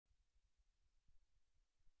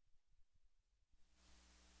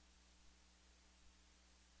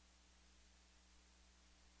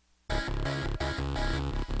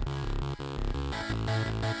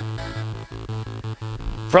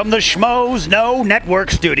From the Schmoes Know Network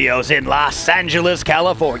studios in Los Angeles,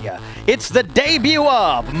 California, it's the debut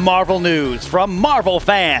of Marvel News from Marvel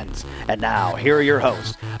fans. And now, here are your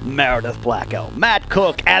hosts, Meredith Placko, Matt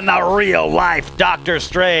Cook, and the real-life Doctor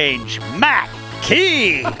Strange, Matt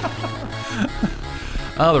Key.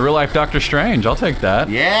 Oh, the real-life Doctor Strange. I'll take that.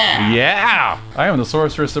 Yeah. Yeah. I am the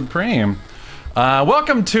Sorcerer Supreme.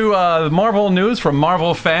 Welcome to Marvel News from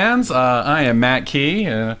Marvel fans. I am Matt Key.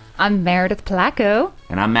 I'm Meredith Placko.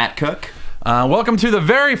 And I'm Matt Cook. Welcome to the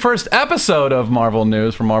very first episode of Marvel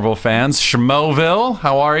News from Marvel fans. Schmoville,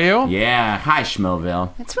 how are you? Yeah. Hi,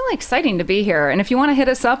 Schmoville. It's really exciting to be here. And if you want to hit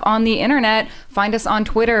us up on the internet, find us on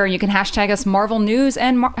Twitter. You can hashtag us Marvel News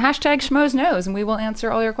and hashtag Schmoes Knows, and we will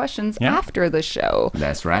answer all your questions after the show.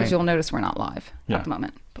 That's right. Because you'll notice we're not live at the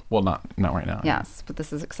moment. Well, not right now. Yes, but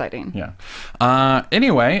this is exciting. Yeah.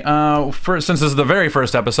 Anyway, since this is the very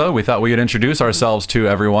first episode, we thought we would introduce ourselves to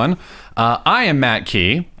everyone. I am Matt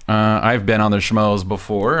Key. I've been on the Schmoes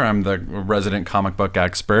before. I'm the resident comic book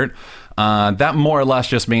expert. That more or less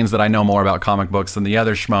just means that I know more about comic books than the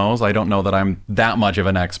other Schmoes. I don't know that I'm that much of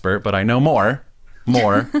an expert, but I know more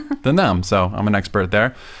than them. So I'm an expert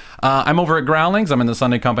there. I'm over at Groundlings. I'm in the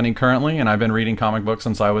Sunday Company currently, and I've been reading comic books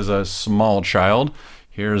since I was a small child.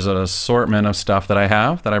 Here's an assortment of stuff that I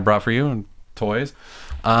have that I brought for you, and toys.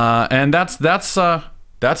 And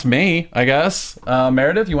that's me, I guess.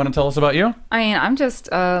 Meredith, you want to tell us about you? I mean, I'm just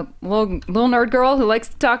a little nerd girl who likes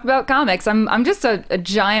to talk about comics. I'm just a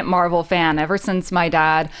giant Marvel fan. Ever since my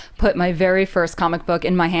dad put my very first comic book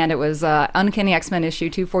in my hand, it was Uncanny X-Men issue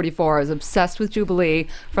 244. I was obsessed with Jubilee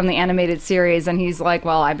from the animated series, and he's like,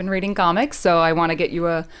 well, I've been reading comics, so I want to get you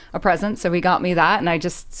a present. So he got me that, and I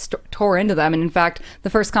just tore into them. And in fact, the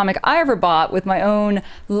first comic I ever bought with my own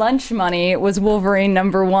lunch money was Wolverine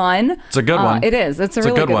 #1. It's a good one. It is. It's a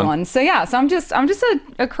really good one. So yeah, so I'm just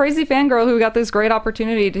a crazy fangirl who got this great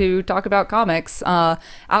opportunity to talk about comics.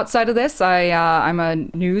 Outside of this, I'm a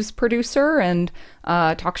news producer and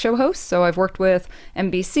talk show host. So I've worked with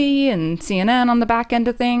NBC and CNN on the back end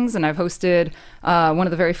of things, and I've hosted one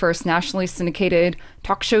of the very first nationally syndicated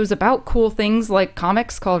talk shows about cool things like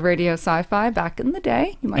comics called Radio Sci-Fi back in the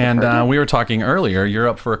day. You might have heard of. We were talking earlier, you're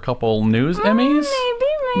up for a couple news Emmys?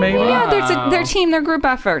 Maybe. Yeah, their team, their group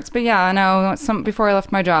efforts. But yeah, I know before I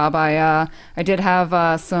left my job, I did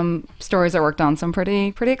have some stories I worked on, so I'm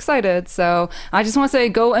pretty excited. So I just want to say,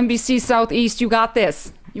 go NBC Southeast, you got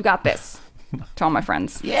this. You got this. To all my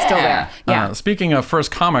friends. Still there. Yeah. Speaking of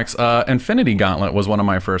first comics, Infinity Gauntlet was one of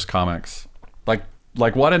my first comics.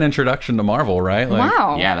 Like what an introduction to Marvel, right? Like,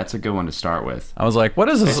 wow. Yeah, that's a good one to start with. I was like, what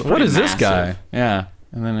is this? What is this guy? Yeah.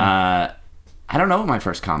 And then I don't know what my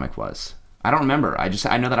first comic was. I don't remember. I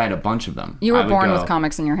know that I had a bunch of them. You were born with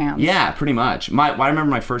comics in your hands. Yeah, pretty much. I remember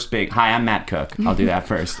my first big. Hi, I'm Matt Cook. I'll do that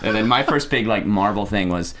first. And then my first big Marvel thing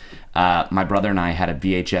was my brother and I had a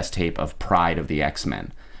VHS tape of Pride of the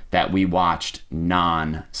X-Men that we watched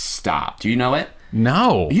non-stop. Do you know it?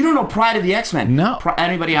 No. You don't know Pride of the X-Men? No.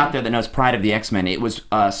 Anybody out there that knows Pride of the X-Men, it was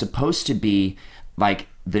supposed to be like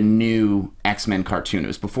the new X-Men cartoon. It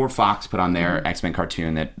was before Fox put on their X-Men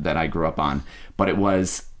cartoon that I grew up on. But it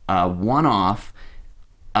was a one-off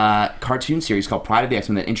cartoon series called Pride of the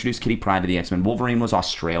X-Men that introduced Kitty Pryde to the X-Men. Wolverine was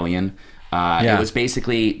Australian. It was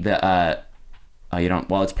basically the...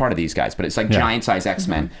 it's part of these guys, but it's like giant-size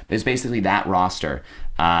X-Men. But it's basically that roster.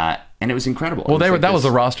 And it was incredible. Well, that was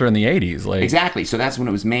a roster in the 80s. Exactly. So that's when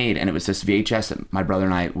it was made, and it was this VHS that my brother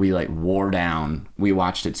and I, we wore down. We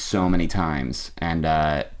watched it so many times, and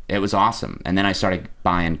it was awesome. And then I started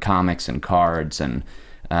buying comics and cards, and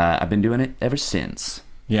I've been doing it ever since.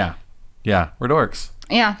 Yeah. We're dorks.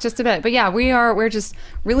 Yeah, just a bit. But yeah, we're just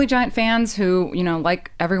really giant fans who,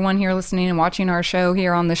 like everyone here listening and watching our show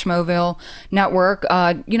here on the Schmoville Network,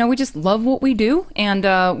 we just love what we do.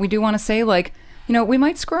 And we do want to say, we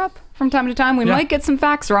might screw up from time to time. We might get some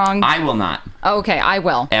facts wrong. I will not. Okay, I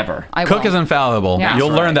will. Ever. Cook is infallible. Yeah. You'll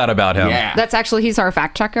learn that about him. Yeah. That's actually, he's our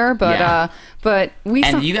fact checker. But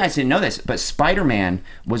And you guys didn't know this, but Spider-Man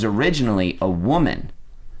was originally a woman.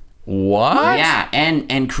 What? Yeah,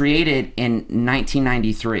 and created in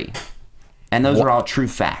 1993. And those are all true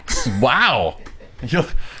facts. Wow.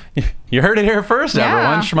 You heard it here first,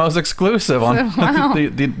 everyone. Schmoes exclusive on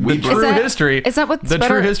the true history. Is that what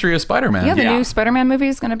true history of Spider-Man? Yeah, the new Spider-Man movie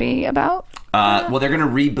is going to be about? Well, they're going to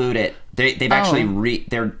reboot it. They've actually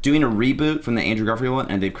they're doing a reboot from the Andrew Garfield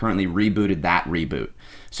one, and they've currently rebooted that reboot.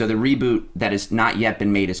 So the reboot that has not yet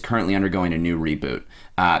been made is currently undergoing a new reboot.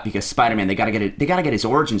 Because Spider-Man, they gotta get his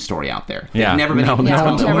origin story out there. Yeah. They've never been able to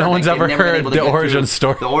tell the no one's they've ever never been heard able to the get origin through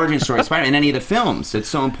story. The origin story of Spider-Man in any of the films. It's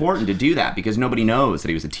so important to do that because nobody knows that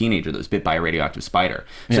he was a teenager that was bit by a radioactive spider.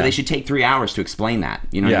 So Yeah. they should take 3 hours to explain that.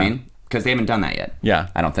 You know what I Yeah. mean? Because they haven't done that yet. Yeah.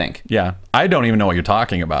 I don't think. Yeah. I don't even know what you're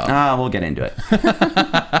talking about. We'll get into it.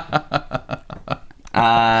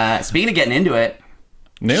 Speaking of getting into it,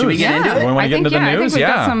 News. should we get into it? We want to get into the I think news? we've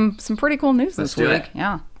got some pretty cool news this do week. it.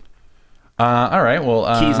 Yeah. All right.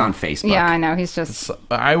 Well, Key's on Facebook. Yeah, I know. He's just.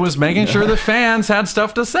 I was making sure the fans had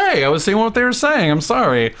stuff to say. I was seeing what they were saying. I'm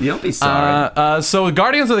sorry. You don't be sorry. So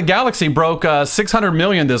Guardians of the Galaxy broke 600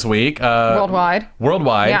 million this week. Worldwide.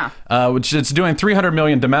 Yeah. Which it's doing 300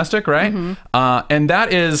 million domestic, right? And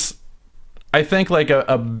that is, I think, like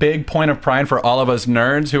a big point of pride for all of us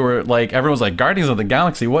nerds who were like, everyone's like, Guardians of the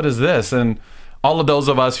Galaxy, what is this? And all of those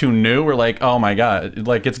of us who knew were like, oh my God,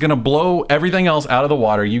 like it's going to blow everything else out of the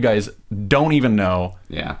water. You guys don't even know.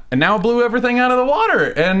 Yeah. And now it blew everything out of the water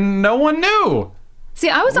and no one knew. See,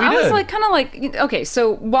 I was did. like kind of like, okay,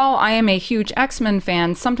 so while I am a huge X-Men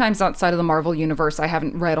fan, sometimes outside of the Marvel universe, I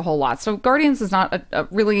haven't read a whole lot. So Guardians is not a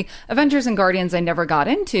really, Avengers and Guardians I never got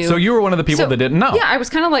into. So you were one of the people that didn't know. Yeah, I was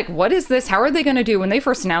kind of like, what is this? How are they going to do? When they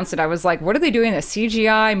first announced it, I was like, what are they doing? A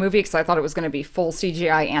CGI movie? Because I thought it was going to be full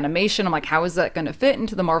CGI animation. I'm like, how is that going to fit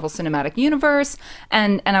into the Marvel Cinematic Universe?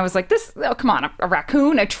 And I was like, this, oh, come on, a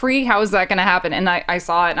raccoon, a tree, how is that going to happen? And I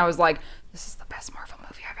saw it and I was like, this is the best Marvel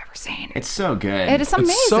movie I've ever seen. It's so good. It is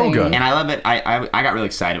amazing. It's so good. And I love it. I got really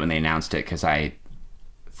excited when they announced it because I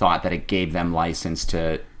thought that it gave them license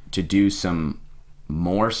to do some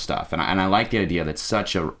more stuff. And I like the idea that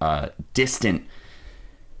such a distant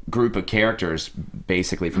group of characters,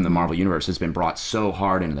 basically from the Marvel Universe, has been brought so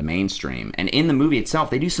hard into the mainstream. And in the movie itself,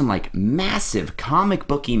 they do some like massive comic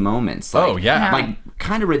booky moments. Like, Oh, yeah. Like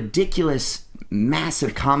kind of ridiculous,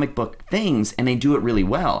 massive comic book things, and they do it really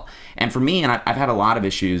well. And for me, and I've had a lot of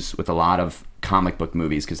issues with a lot of comic book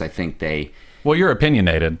movies because I think they... Well, you're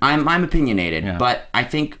opinionated. I'm opinionated, Yeah. but I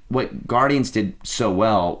think what Guardians did so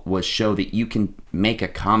well was show that you can make a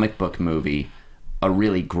comic book movie a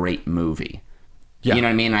really great movie. Yeah. You know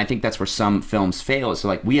what I mean? And I think that's where some films fail. So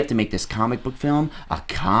like, we have to make this comic book film a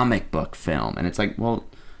comic book film. And it's like, well,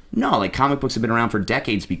 no, like comic books have been around for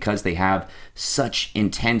decades because they have such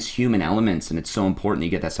intense human elements, and it's so important that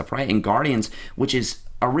you get that stuff right. And Guardians, which is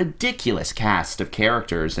a ridiculous cast of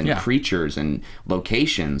characters and creatures and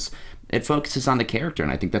locations, it focuses on the character,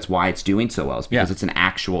 and I think that's why it's doing so well. Is because it's an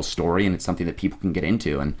actual story and it's something that people can get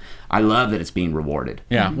into, and I love that it's being rewarded.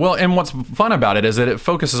 Yeah. Well, and what's fun about it is that it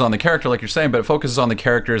focuses on the character, like you're saying, but it focuses on the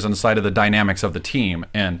characters inside of the dynamics of the team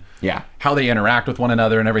and how they interact with one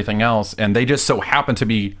another and everything else. And they just so happen to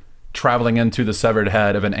be traveling into the severed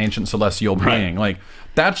head of an ancient celestial being. Like,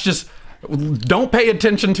 that's just... Don't pay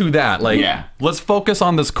attention to that. Like, let's focus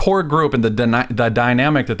on this core group and the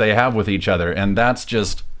dynamic that they have with each other. And that's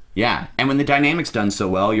just... Yeah, and when the dynamic's done so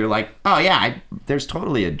well, you're like, oh yeah, there's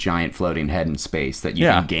totally a giant floating head in space that you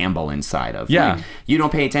can gamble inside of. Yeah. Like, you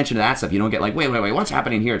don't pay attention to that stuff. You don't get like, wait, what's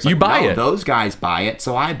happening here? It's like, You buy no, it. those guys buy it,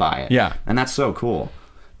 so I buy it. Yeah. And that's so cool.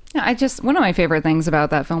 Yeah, one of my favorite things about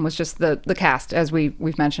that film was just the cast, as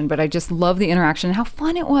we've mentioned, but I just love the interaction and how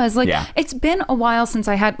fun it was. Like, it's been a while since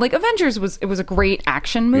I had, like, Avengers was a great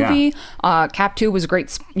action movie. Cap 2 was a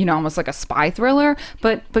great, almost like a spy thriller,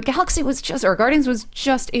 but Galaxy was just, or Guardians was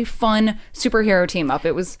just a fun superhero team up.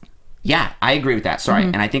 It was... Yeah, I agree with that. Sorry.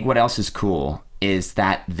 And I think what else is cool is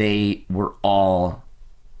that they were all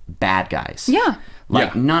bad guys. Yeah.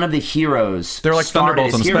 Like, none of the heroes They're like started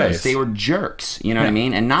Thunderbolts as in heroes. space. They were jerks, you know what I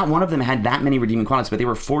mean? And not one of them had that many redeeming qualities, but they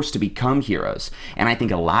were forced to become heroes. And I think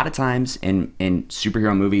a lot of times in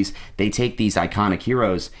superhero movies, they take these iconic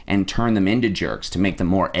heroes and turn them into jerks to make them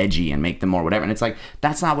more edgy and make them more whatever. And it's like,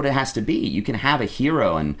 that's not what it has to be. You can have a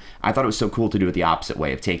hero, and I thought it was so cool to do it the opposite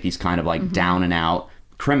way, of take these kind of like down and out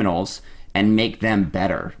criminals and make them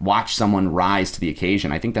better. Watch someone rise to the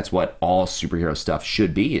occasion. I think that's what all superhero stuff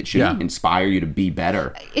should be. It should inspire you to be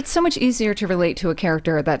better. It's so much easier to relate to a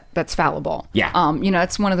character that's fallible. Yeah.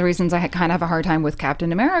 That's one of the reasons I kind of have a hard time with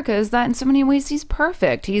Captain America, is that in so many ways he's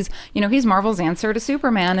perfect. He's Marvel's answer to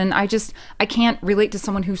Superman, and I can't relate to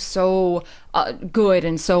someone who's so good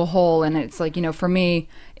and so whole. And it's like, for me,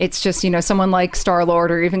 it's just, someone like Star-Lord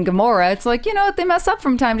or even Gamora. It's like, they mess up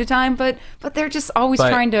from time to time, but they're just always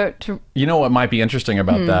trying to... You know what might be interesting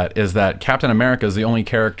about that is that Captain America is the only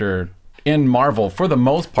character in Marvel, for the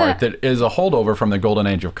most part, that is a holdover from the golden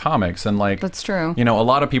age of comics. And like, that's true. A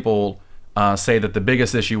lot of people say that the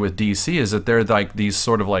biggest issue with DC is that they're like these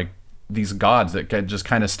sort of like these gods that just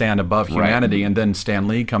kind of stand above humanity. And then Stan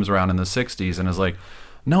Lee comes around in the 60s and is like,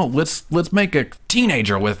 no, let's make a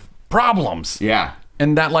teenager with problems. Yeah.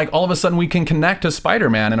 And that, like, all of a sudden we can connect to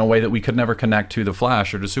Spider-Man in a way that we could never connect to the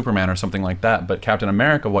Flash or to Superman or something like that. But Captain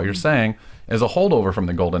America, what you're saying, is a holdover from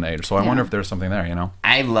the Golden Age. So I wonder if there's something there, you know?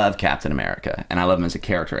 I love Captain America, and I love him as a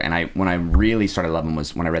character. And when I really started loving him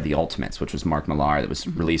was when I read The Ultimates, which was Mark Millar, that was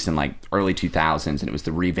released in like early 2000s, and it was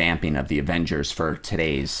the revamping of the Avengers for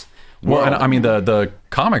today's world. Well, and I mean, the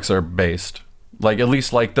comics are based... Like, at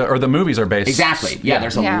least, like, the movies are based... Exactly. Yeah,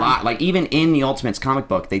 there's a lot. Like, even in the Ultimates comic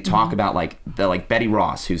book, they talk about, like Betty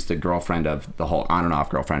Ross, who's the girlfriend of the whole on and off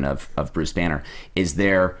girlfriend of Bruce Banner, is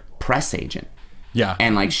their press agent. Yeah.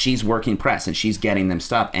 And, like, she's working press, and she's getting them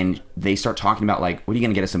stuff, and they start talking about, like, what are you going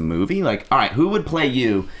to get us a movie? Like, all right, who would play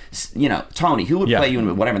you? You know, Tony, who would play you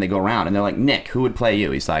in whatever? And they go around, and they're like, Nick, who would play you?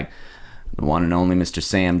 He's like... the one and only Mr.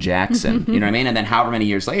 Sam Jackson. You know what I mean? And then however many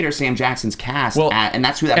years later, Sam Jackson's cast, and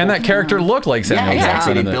that's who that... And that character looked like Samuel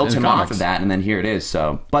Jackson. They built him off of that, and then here it is.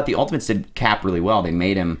 So, but the Ultimates did Cap really well. They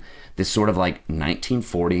made him this sort of like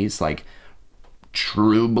 1940s, like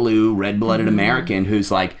true blue, red-blooded American who's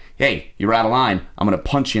like, hey, you're out of line. I'm going to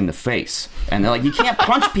punch you in the face. And they're like, you can't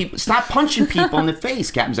punch people. Stop punching people in the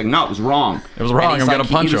face. Captain's like, no, it was wrong. It was wrong. I'm going to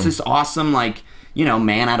punch him. He was this awesome, like... you know,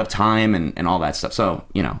 man out of time and all that stuff. So,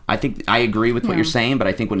 you know, I think I agree with what you're saying, but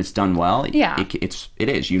I think when it's done well, it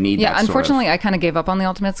is. You need that unfortunately, I kind of gave up on the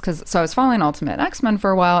Ultimates so I was following Ultimate X-Men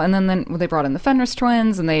for a while, and then they brought in the Fenris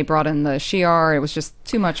twins, and they brought in the Shi'ar. It was just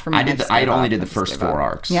too much for me. I only did the first 4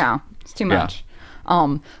 arcs. Yeah, it's too much.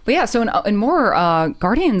 But yeah, so in more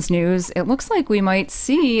Guardians news, it looks like we might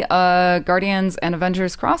see a Guardians and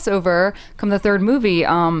Avengers crossover come the third movie.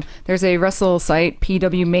 There's a wrestle site,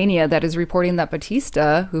 PW Mania, that is reporting that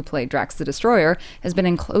Batista, who played Drax the Destroyer, has been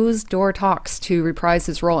in closed-door talks to reprise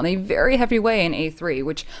his role in a very heavy way in A3,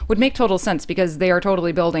 which would make total sense because they are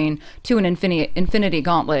totally building to an Infinity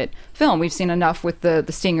Gauntlet film. We've seen enough with the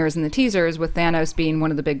stingers and the teasers, with Thanos being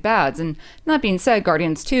one of the big bads. And that being said,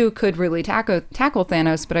 Guardians 2 could really tackle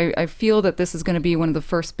Thanos, but I feel that this is going to be one of the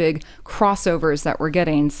first big crossovers that we're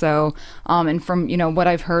getting. So, and from, you know, what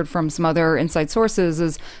I've heard from some other inside sources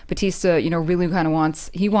is Batista, you know, really kind of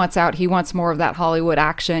wants out. He wants more of that Hollywood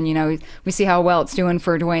action. You know, we see how well it's doing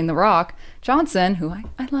for Dwayne The Rock Johnson, who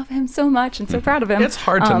I love him so much and so proud of him. It's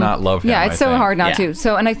hard to not love him. Yeah, it's so hard not to.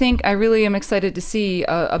 So, and I really am excited to see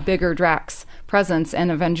a bigger Drax presence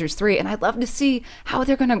in Avengers 3. And I'd love to see how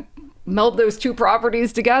they're going to meld those two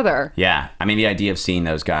properties together. Yeah. I mean, the idea of seeing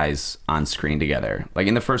those guys on screen together, like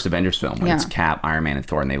in the first Avengers film, when it's Cap, Iron Man, and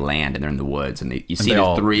Thor, and they land and they're in the woods, and you see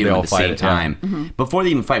the three of them at the same time. Before they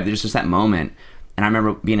even fight, there's just that moment. And I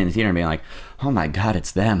remember being in the theater and being like, oh my God,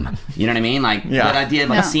 it's them. You know what I mean? Like that idea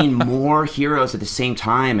of like seeing more heroes at the same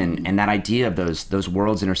time, and that idea of those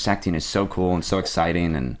worlds intersecting is so cool and so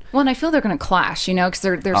exciting. And well, and I feel they're going to clash, you know, because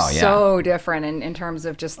they're so different in terms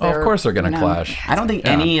of just their... of course they're going to clash. I don't think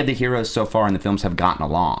any of the heroes so far in the films have gotten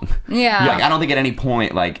along. Yeah. Like, I don't think at any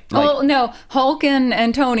point, well, no, Hulk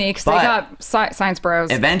and Tony, because they got science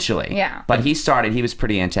bros. Eventually. Yeah. But he was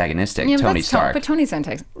pretty antagonistic, Tony Stark. But Tony's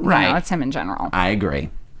antagonistic. Right. No, it's him in general. I agree.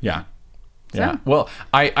 Yeah. Yeah. Well,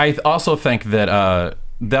 I also think that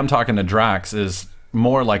them talking to Drax is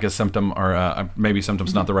more like a symptom, or maybe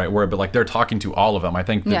symptom's not the right word, but like they're talking to all of them. I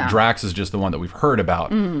think that Drax is just the one that we've heard about,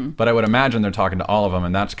 but I would imagine they're talking to all of them,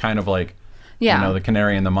 and that's kind of like, you know, the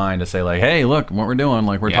canary in the mine to say like, hey, look what we're doing.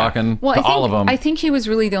 Like we're talking to all of them. I think he was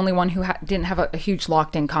really the only one who didn't have a huge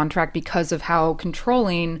locked-in contract because of how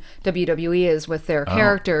controlling WWE is with their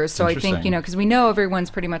characters. So I think, you know, because we know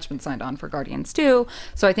everyone's pretty much been signed on for Guardians 2.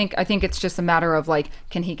 So I think it's just a matter of like,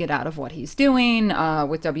 can he get out of what he's doing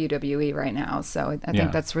with WWE right now? So I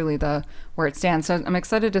think that's really where it stands. So I'm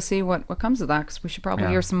excited to see what comes of that, because we should probably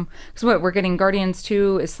hear some, because we're getting Guardians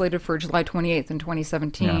 2 is slated for July 28th in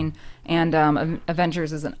 2017, and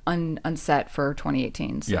Avengers is unset for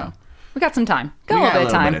 2018. So we got some time. Got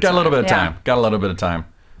a little bit of time.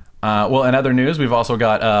 Well, in other news, we've also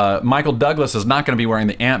got Michael Douglas is not going to be wearing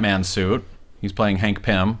the Ant-Man suit. He's playing Hank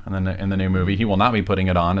Pym in the new movie. He will not be putting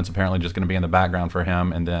it on. It's apparently just going to be in the background for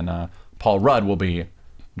him. And then Paul Rudd will be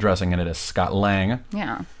dressing in it as Scott Lang.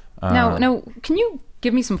 Yeah. Now, can you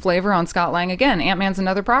give me some flavor on Scott Lang? Again, Ant-Man's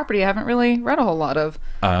another property I haven't really read a whole lot of.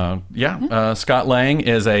 Scott Lang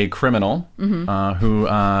is a criminal who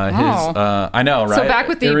I know, right? So back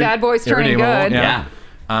with the bad boys turning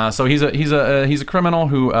good. So he's a criminal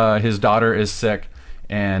who his daughter is sick,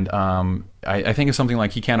 and I think it's something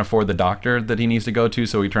like he can't afford the doctor that he needs to go to,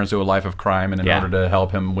 so he turns to a life of crime, and in order to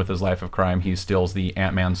help him with his life of crime, he steals the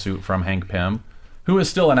Ant-Man suit from Hank Pym, who is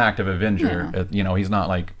still an active Avenger. You know, he's not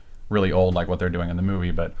like really old like what they're doing in the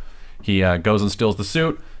movie, but he goes and steals the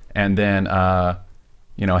suit, and then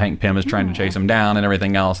Hank Pym is trying to chase him down and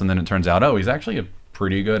everything else, and then it turns out, oh, he's actually a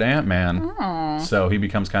pretty good Ant-Man. So he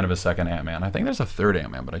becomes kind of a second Ant-Man. I think there's a third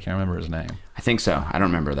Ant-Man, but I can't remember his name. I think so. I don't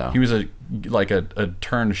remember though. He was a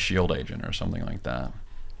turned SHIELD agent or something like that.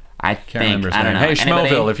 I Can't remember his I don't name. know. Hey,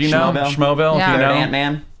 Schmoville, if you know. Schmoville, Yeah. if you Third know.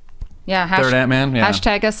 Ant-Man. Yeah. Third Ant-Man, yeah.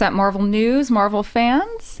 Hashtag us at Marvel News, Marvel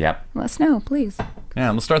fans. Yep. Let us know, please.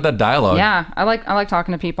 Yeah, let's start that dialogue. Yeah, I like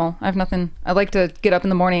talking to people. I have nothing. I like to get up in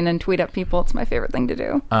the morning and tweet at people. It's my favorite thing to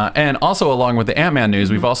do. And also, along with the Ant-Man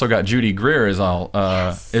news, we've also got Judy Greer is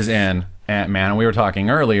in Ant-Man. And we were talking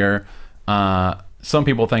earlier. Some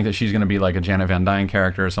people think that she's going to be like a Janet Van Dyne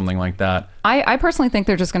character or something like that. I personally think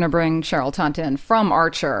they're just going to bring Cheryl Tunt in from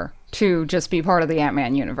Archer to just be part of the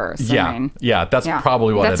Ant-Man universe. Yeah, that's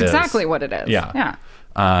probably what it is. That's exactly what it is. Yeah.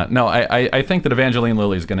 No, I think that Evangeline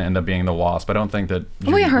Lilly is going to end up being the Wasp. I don't think that.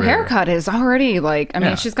 Judy her Greer- haircut is already like. I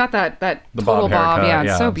mean, she's got that the total bob. haircut,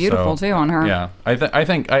 Yeah, it's so beautiful too on her. Yeah, I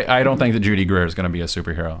don't think that Judy Greer is going to be a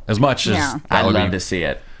superhero as much as Yeah. that I'd would love be. to see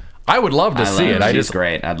it. I would love to see it. She's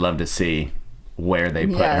great. I'd love to see where they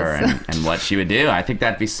put her and what she would do. I think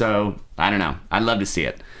that'd be so. I don't know. I'd love to see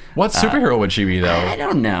it. What superhero would she be though? I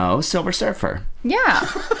don't know. Silver Surfer. Yeah.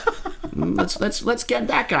 Let's get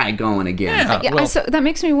that guy going again. Yeah. Well- So that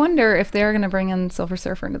makes me wonder if they're going to bring in Silver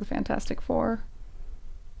Surfer into the Fantastic Four.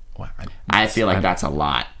 I feel like that's a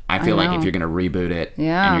lot. I feel like know. if you're going to reboot it and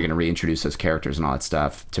Yeah. you're going to reintroduce those characters and all that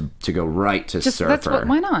stuff to go right to Just- Surfer. that's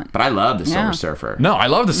why not? But I love the Yeah. Silver Surfer. No, I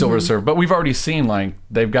love the Silver Surfer, but we've already seen like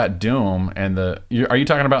they've got Doom and are you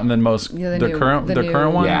talking about in the most Yeah, the new- current the new-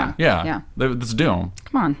 current one? Yeah. yeah. It's Doom.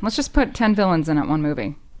 Come on, let's just put 10 villains in it one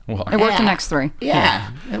movie. Well, It worked the next 3. Yeah,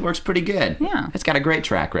 it works pretty good. Yeah. It's got a great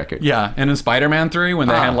track record. yeah, and in Spider-Man 3 when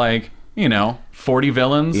they had 40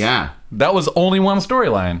 villains. Yeah. that was only one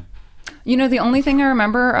storyline. You know, the only thing I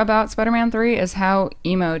remember about Spider-Man 3 is how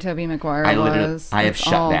emo Tobey Maguire I was. have It's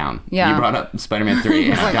shut all- down. Yeah. You brought up Spider-Man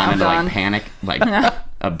 3 and I've like, gone I'm into done. like panic, like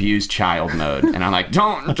abused child mode. And I'm like,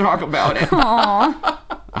 don't talk about it.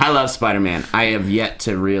 I love Spider-Man. I have yet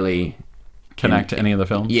to really Connect to any of the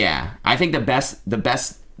films. Yeah, I think the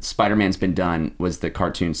best Spider-Man's been done was the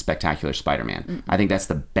cartoon Spectacular Spider-Man. I think that's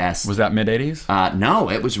the best. Was that mid-'80s? No,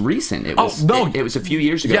 it was recent. It was, no. it was a few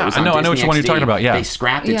years ago. Yeah, It was I on know Disney which one you're XD. talking about, yeah. They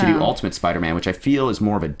scrapped it to Yeah. do Ultimate Spider-Man, which I feel is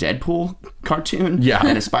more of a Deadpool cartoon Yeah.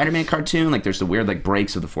 than a Spider-Man cartoon. Like there's the weird like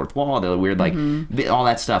breaks of the fourth wall, the weird like all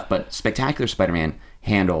that stuff. But Spectacular Spider-Man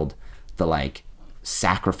handled the like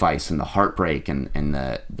sacrifice and the heartbreak and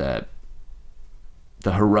the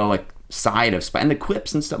heroic side of and the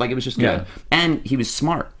quips and stuff. Like it was just good. Yeah. And he was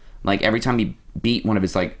smart. Like every time he beat one of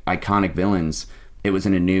his like iconic villains, it was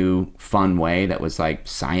in a new fun way that was like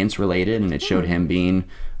science related, and it showed him being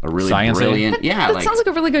a really Sciencey? brilliant. Yeah, That sounds like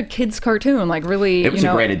a really good kids cartoon. Like really, it was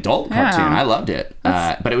a great adult cartoon. Yeah. I loved it,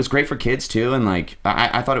 but it was great for kids too. And like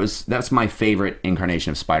I thought that's my favorite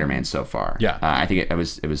incarnation of Spider-Man so far. Yeah. I think it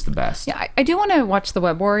was the best. Yeah, I do want to watch the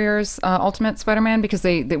Web Warriors Ultimate Spider-Man because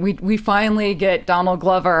we finally get Donald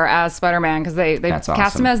Glover as Spider-Man because they That's cast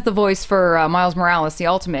awesome. him as the voice for Miles Morales, the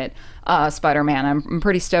Ultimate Spider-Man. I'm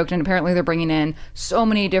pretty stoked, and apparently they're bringing in so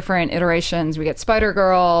many different iterations. We get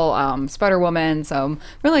Spider-Girl, Spider-Woman, so I'm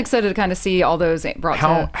really excited to kind of see all those brought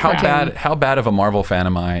to How bad of a Marvel fan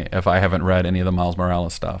am I if I haven't read any of the Miles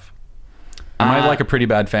Morales stuff? Am I like a pretty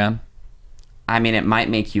bad fan? I mean, it might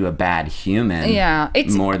make you a bad human. Yeah,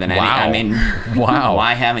 it's more than any. Wow. I mean, Wow.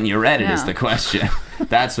 Why haven't you read it? Is Yeah. the question.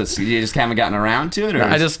 That's what you just haven't gotten around to it, or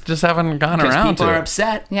I just haven't gone because around people to are it.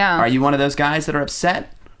 upset. Yeah. Are you one of those guys that are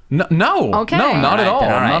upset? No, Okay. no, not at all, All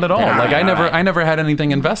right, not at all. then all Like right, I never had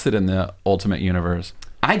anything invested in the Ultimate Universe.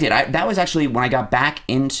 I did. That was actually when I got back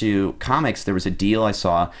into comics. There was a deal I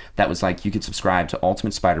saw that was like you could subscribe to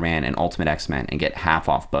Ultimate Spider-Man and Ultimate X-Men and get half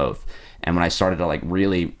off both. And when I started to like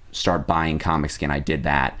really start buying comics again, I did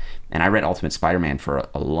that. And I read Ultimate Spider-Man for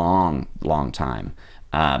a long, long time.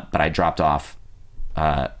 But I dropped off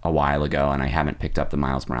a while ago, and I haven't picked up the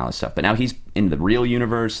Miles Morales stuff. But now he's in the real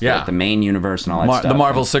universe, the main universe, and all that stuff. The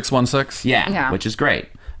Marvel 616. Yeah, which is great.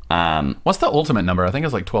 What's the Ultimate number? I think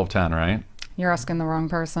it's like 1210, right? You're asking the wrong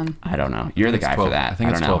person. I don't know. You're the It's guy 12 for that. I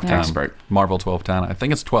think it's don't know. 1210. Expert. Marvel 1210. I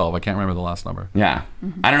think it's 12. I can't remember the last number. Yeah.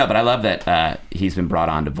 I don't know, but I love that he's been brought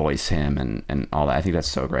on to voice him and all that. I think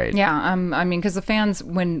that's so great. Yeah, I mean, because the fans,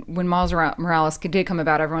 when Miles Morales did come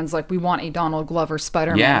about, everyone's like, we want a Donald Glover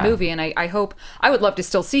Spider-Man movie, and I hope, I would love to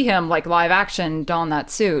still see him like live action don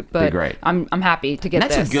that suit, but great. I'm happy to get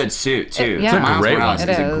And that's this. a good suit too. Yeah. It's a Miles great Morales one.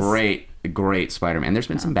 It is a is. great great Spider-Man. There's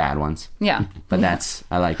been some bad ones. Yeah. But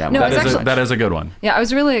I like that one. That is a good one. Yeah, I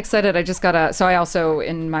was really excited. I just got so I also,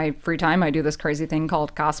 in my free time, I do this crazy thing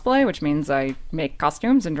called cosplay, which means I make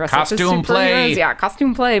costumes and dress up as Costume superheroes. play. Yeah,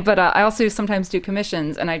 costume play. But I also sometimes do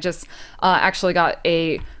commissions, and I just actually got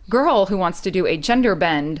a girl who wants to do a gender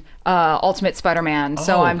bend Ultimate Spider-Man.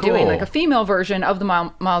 So Oh, I'm doing cool. like a female version of the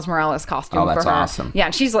Miles Morales costume Oh, that's for her. awesome. Yeah,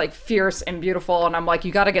 and she's like fierce and beautiful, and I'm like,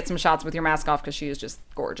 you got to get some shots with your mask off because she is just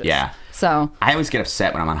gorgeous. Yeah. So I always get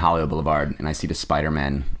upset when I'm on Hollywood Boulevard and I see the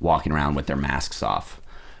Spider-Men walking around with their masks off.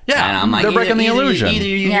 Yeah, And I'm like, they're breaking the illusion. Either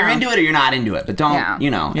you're Yeah. into it or you're not into it. But don't, Yeah. you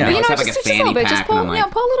know. Yeah. They But, always have like a just a fanny little bit. Just pack pull, and I'm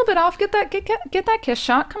like, pull a little bit off. Get that kiss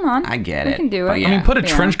shot. Come on. I get We it. can do But it. yeah. I mean, put a Yeah.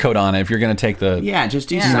 trench coat on it if you're going to take the. Yeah, just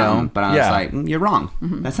do Yeah. something. But I was Yeah. like, you're wrong.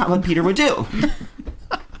 That's not what Peter would do.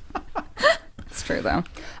 It's true though.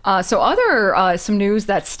 So other some news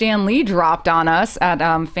that Stan Lee dropped on us at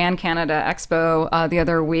Fan Canada Expo the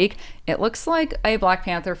other week. It looks like a Black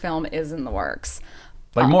Panther film is in the works.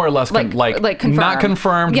 Like more or less, Like confirmed. not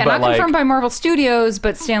confirmed, Yeah, but not like. confirmed by Marvel Studios,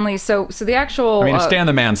 but Stan Lee. So the actual. I mean, if Stan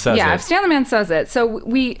the Man says yeah, it. if Stan the Man says it. So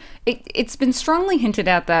it's been strongly hinted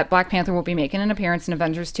at that Black Panther will be making an appearance in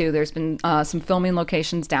Avengers 2. There's been some filming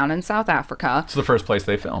locations down in South Africa. It's the first place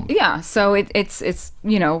they filmed. Yeah, so it's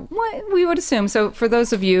you know what we would assume. So for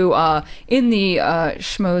those of you in the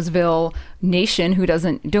Schmoesville nation who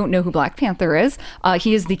don't know who Black Panther is,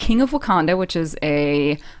 he is the King of Wakanda, which is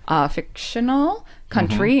a fictional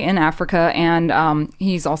country in Africa, and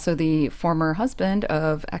he's also the former husband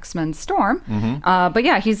of X-Men Storm. But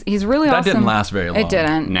yeah, he's really That awesome. didn't last very long. It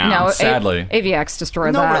didn't. No, sadly. AVX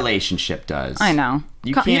destroyed No that. relationship does. I know.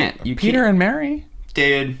 You Co- can't. You Peter can't. and Mary?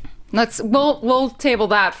 Dude. We'll table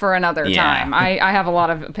that for another Yeah. time. I have a lot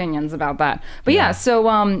of opinions about that. But yeah,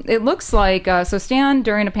 so it looks like so Stan,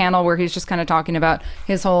 during a panel where he's just kind of talking about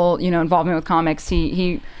his whole involvement with comics,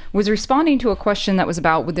 he was responding to a question that was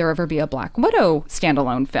about would there ever be a Black Widow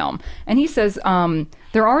standalone film, and he says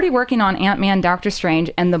they're already working on Ant-Man, Doctor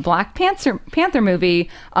Strange, and the Black Panther movie,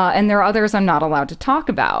 and there are others I'm not allowed to talk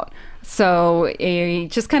about. So he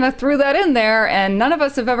just kind of threw that in there, and none of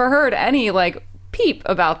us have ever heard any peep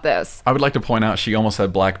about this. I would like to point out she almost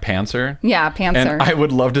said Black Panther. Yeah, Panther. And I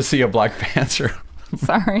would love to see a Black Panther.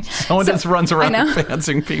 Sorry. Someone just runs around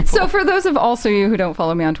pantsing people. So for those of also you who don't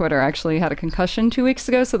follow me on Twitter, I actually had a concussion 2 weeks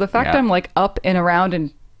ago. So the fact I'm up and around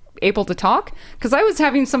and able to talk, because I was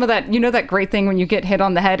having some of that, that great thing when you get hit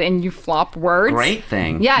on the head and you flop words. Great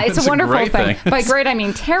thing. Yeah, it's a wonderful great thing. thing. By great, I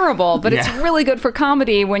mean terrible, but it's Yeah. really good for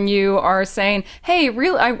comedy when you are saying, hey,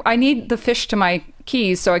 I need the fish to my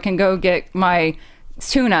keys so I can go get my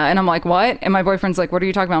tuna. And I'm like, what? And my boyfriend's like, what are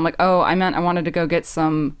you talking about? I'm like, oh, I wanted to go get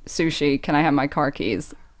some sushi. Can I have my car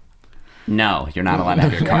keys? No, you're not allowed to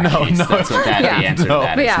have your car keys. no. That's what that, the answer to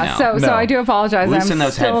that But is yeah, no. so I do apologize. Loosen I'm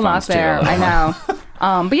those still not headphones, too. there. I know.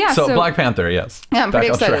 But yeah, So Black Panther, yes. yeah, I'm pretty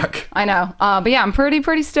Back on excited. track. I know. But yeah, I'm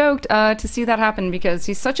pretty stoked to see that happen because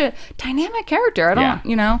he's such a dynamic character. I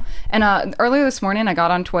don't, And earlier this morning, I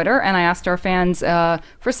got on Twitter and I asked our fans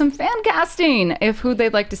for some fan casting, who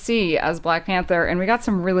they'd like to see as Black Panther, and we got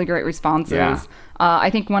some really great responses. Yeah.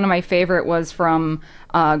 I think one of my favorite was from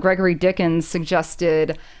Gregory Dickens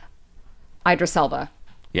suggested Idris Elba.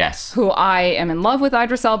 Yes. Who I am in love with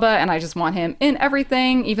Idris Elba, and I just want him in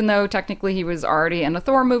everything, even though technically he was already in a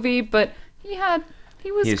Thor movie, but he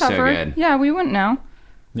was He's so covered. good. Yeah, we wouldn't know.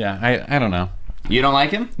 Yeah, I don't know. You don't like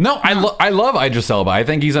him? No, I love Idris Elba. I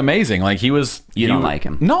think he's amazing. You don't like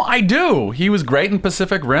him? No, I do. He was great in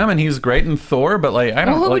Pacific Rim, and he's great in Thor. But I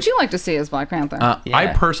don't. Well, who would you like to see as Black Panther? I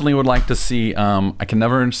personally would like to see. I can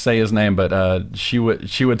never say his name, but she would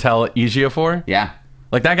tell Ejiofor. Yeah.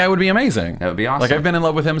 That guy would be amazing. That would be awesome. I've been in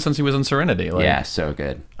love with him since he was in Serenity. Yeah, so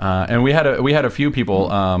good. And we had a few people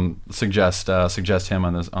suggest him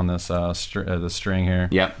on this string here.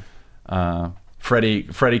 Yep.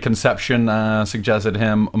 Freddie Conception suggested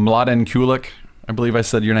him. Mladen Kulik, I believe I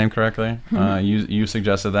said your name correctly. You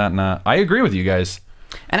suggested that, and I agree with you guys.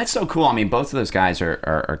 And it's so cool. I mean, both of those guys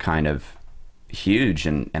are kind of huge,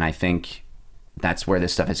 and I think that's where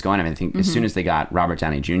this stuff is going. I mean, I think as soon as they got Robert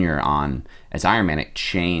Downey Jr. on as Iron Man, it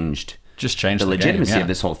changed the legitimacy game, yeah. of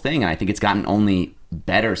this whole thing. And I think it's gotten only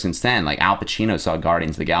better since then. Like Al Pacino saw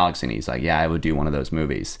Guardians of the Galaxy, and he's like, yeah, I would do one of those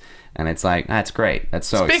movies. And it's like, that's great. That's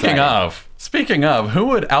so exciting. Speaking of, who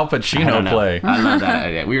would Al Pacino play? I love that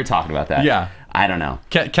idea. We were talking about that. Yeah. I don't know.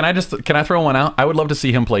 Can I throw one out? I would love to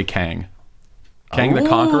see him play Kang. Kang the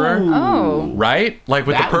Conqueror. Oh. Right? With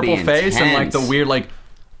That the would be purple face and intense. the weird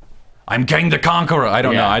I'm Kang the Conqueror. I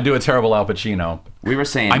don't know. I do a terrible Al Pacino. We were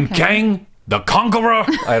saying I'm Kang the Conqueror.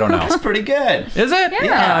 I don't know. That's pretty good. Is it?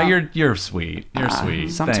 Yeah. You're sweet. You're sweet.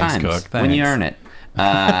 Sometimes Thanks, Cook. Thanks. when you earn it.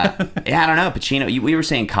 Yeah, I don't know. Pacino. We were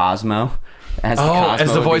saying Cosmo. As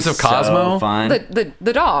the voice of Cosmo? So fun.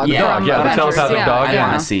 The dog. Yeah, from the Avengers, telepathic dog, I yeah.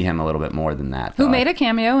 want to see him a little bit more than that. Who though. made a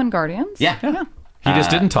cameo in Guardians? Yeah. He just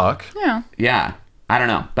didn't talk. Yeah. Yeah. I don't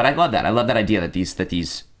know, but I love that. I love that idea that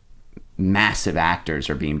these massive actors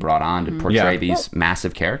are being brought on to portray these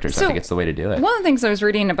massive characters. I think it's the way to do it. One of the things I was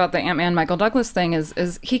reading about the Ant-Man Michael Douglas thing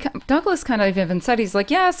is Douglas kind of even said, he's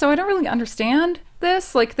like, yeah, so I don't really understand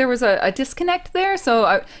this. Like, there was a disconnect there.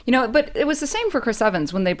 So, but it was the same for Chris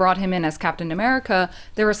Evans when they brought him in as Captain America.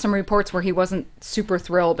 There were some reports where he wasn't super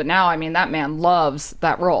thrilled, but now, I mean, that man loves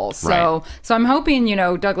that role. So, so I'm hoping,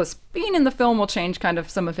 Douglas being in the film will change kind of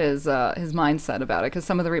some of his mindset about it, because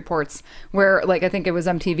some of the reports where, like, I think it was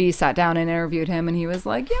MTV sat down and interviewed him, and he was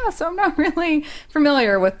like, yeah, so I'm not really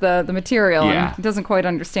familiar with the material and doesn't quite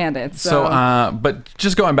understand it. So, but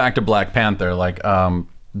just going back to Black Panther, like,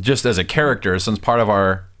 just as a character, since part of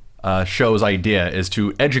our show's idea is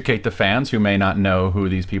to educate the fans who may not know who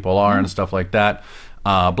these people are and stuff like that,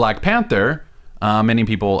 Black Panther, many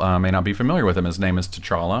people may not be familiar with him. His name is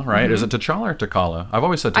T'Challa, right? Is it T'Challa or T'Challa? I've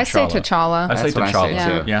always said T'Challa. I say T'Challa. I say That's what I T'Challa.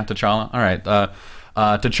 say, too. Yeah, T'Challa. All right.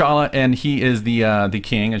 T'Challa, and he is the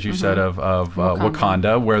king, as you said, of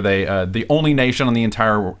Wakanda, where they the only nation on the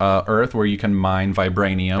entire Earth where you can mine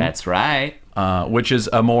vibranium. That's right. Which is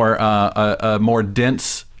a more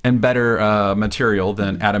dense and better material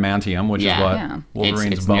than adamantium, which is what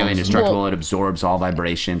Wolverine's it's bones. nearly indestructible. It absorbs all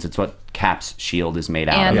vibrations. It's what Cap's shield is made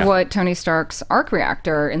out of. And what Tony Stark's arc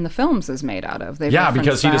reactor in the films is made out of. They've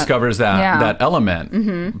because he referenced discovers that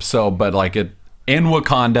element. So, but like in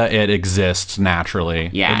Wakanda, it exists naturally.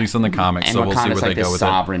 Yeah. At least in the comics. And so we'll see where Wakanda's they like go this with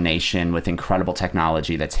sovereign nation with incredible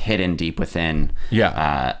technology that's hidden deep within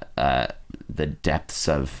the depths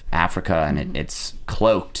of Africa, and it's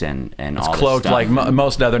cloaked and it's all cloaked. this stuff. Like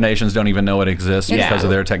most other nations don't even know it exists because of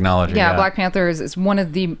their technology. Yeah, Black Panther is one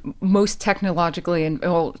of the most technologically, and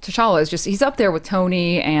T'Challa is just, he's up there with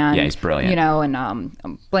Tony and he's brilliant. And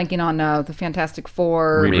I'm blanking on the Fantastic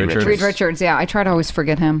Four. Reed Richards. Yeah, I try to always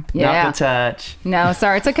forget him. Yeah. Knuckle touch. No,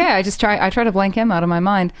 sorry, it's okay. I try to blank him out of my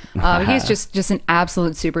mind. He's just an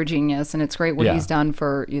absolute super genius, and it's great what he's done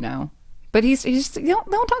for But he's they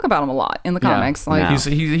don't talk about him a lot in the comics. Like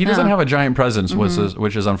he doesn't have a giant presence,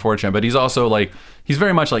 which is unfortunate. But he's also like, he's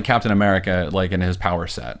very much like Captain America, like in his power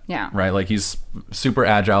set. Yeah. Right. Like he's super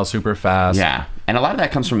agile, super fast. Yeah. And a lot of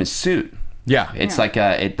that comes from his suit. Yeah. It's like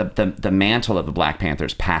the mantle of the Black Panther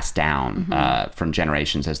is passed down from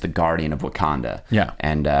generations as the guardian of Wakanda. Yeah.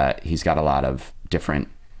 And he's got a lot of different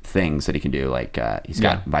things that he can do, like he's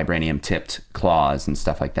got vibranium tipped claws and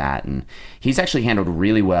stuff like that, and he's actually handled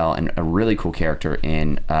really well and a really cool character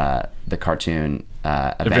in the cartoon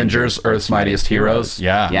Avengers Earth's Mightiest Heroes.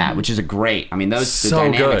 Yeah, which is a great, I mean, the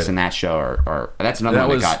dynamics in that show are that's another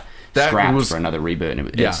one that got scrapped for another reboot, and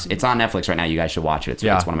it's on Netflix right now. You guys should watch it.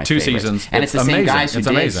 It's one of my favorites. 2 seasons, and it's the same guys who did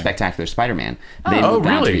amazing. Spectacular Spider-Man.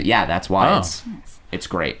 Really? Yeah, that's why it's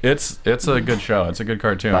great. It's a good show. It's a good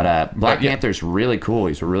cartoon. But Black Panther's really cool.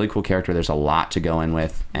 He's a really cool character. There's a lot to go in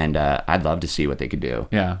with, and I'd love to see what they could do.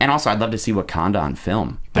 Yeah. And also, I'd love to see Wakanda on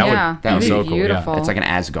film. That would be so cool. Beautiful. Yeah. It's like an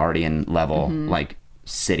Asgardian level, like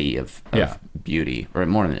city of beauty, or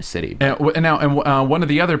more than a city. And one of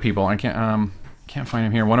the other people, I can't find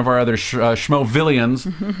him here. One of our other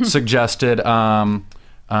Schmovillians suggested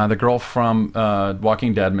the girl from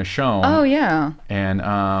Walking Dead, Michonne. Oh yeah. And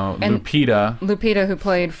Lupita. Lupita, who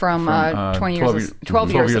played from 12 years a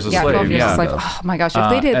 12 Years a Slave. 12 Years a Slave. Oh my gosh, if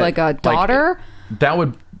they did like a daughter, that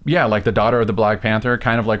would. Yeah, like the daughter of the Black Panther,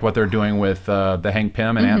 kind of like what they're doing with the Hank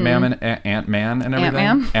Pym and Ant-Man and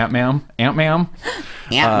everything. Ant-Man.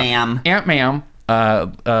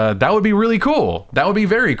 That would be really cool. That would be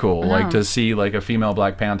very cool. Like to see like a female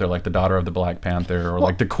Black Panther, like the daughter of the Black Panther, or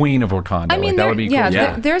like the Queen of Wakanda. I mean, that would be cool.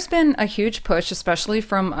 There's been a huge push, especially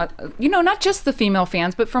from not just the female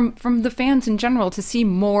fans, but from the fans in general, to see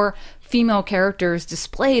more female characters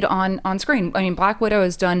displayed on screen. I mean, Black Widow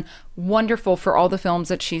has done wonderful for all the films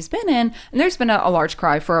that she's been in, and there's been a large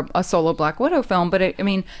cry for a solo Black Widow film, but I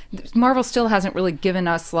mean, Marvel still hasn't really given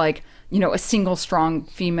us like a single strong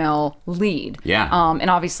female lead. Yeah. And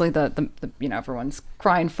obviously the everyone's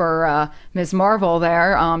crying for Ms. Marvel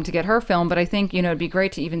there to get her film, but I think it'd be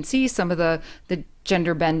great to even see some of the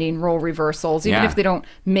gender bending role reversals, even if they don't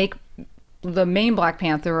make the main Black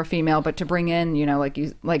Panther a female, but to bring in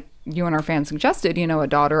like you and our fans suggested, a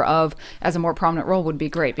daughter of as a more prominent role would be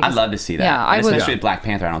great. I'd love to see that. Yeah, especially with Black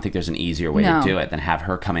Panther, I don't think there's an easier way to do it than have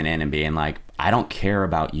her coming in and being like, I don't care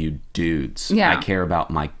about you dudes. Yeah. I care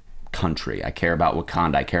about my country. I care about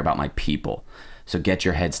Wakanda. I care about my people. So get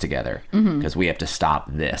your heads together because we have to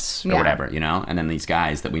stop this or whatever, you know? And then these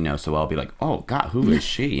guys that we know so well be like, oh, God, who is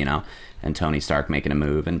she, you know? And Tony Stark making a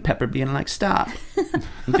move and Pepper being like, stop.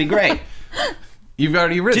 It'd be great. You've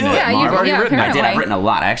already written it. Yeah, Marv. you've already written I did. Apparently. I've written a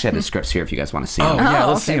lot. I actually have the scripts here if you guys want to see them. Oh, yeah, Oh,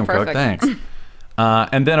 let's see okay, him, Cook. perfect. Thanks.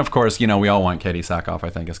 And then, of course, you know, we all want Katie Sackhoff, I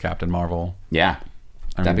think, as Captain Marvel. Yeah.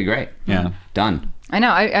 That'd be great. Yeah. Done. I know.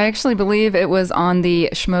 I actually believe it was on the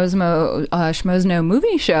Schmoes Know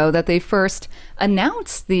movie show that they first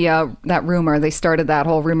announced that rumor. They started that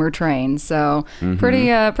whole rumor train. So pretty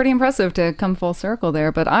impressive to come full circle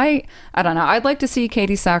there. But I don't know. I'd like to see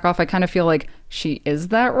Katie Sackhoff. I kind of feel like she is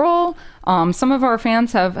that role. Some of our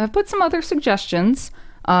fans have put some other suggestions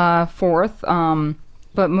forth.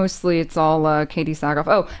 But mostly it's all Katie Sackhoff.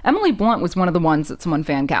 Oh, Emily Blunt was one of the ones that someone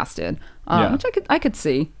fan casted, which I could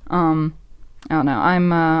see. I don't know.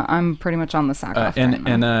 I'm pretty much on the Sackhoff.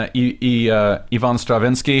 Yvonne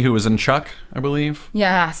Stravinsky, who was in Chuck, I believe.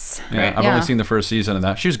 Yes. Yeah, I've only seen the first season of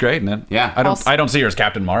that. She was great in it. Yeah. I don't see her as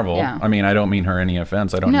Captain Marvel. Yeah. I mean, I don't mean her any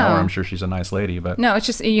offense. I don't know No. her. I'm sure she's a nice lady, but No, it's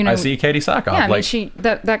just, you know. I see Katie Sackhoff. Yeah, I mean,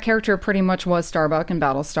 like, that character pretty much was Starbuck in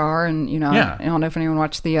Battlestar, and you know, Yeah. I don't know if anyone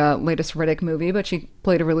watched the latest Riddick movie, but she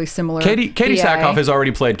played a really similar. Katie BA. Sackhoff has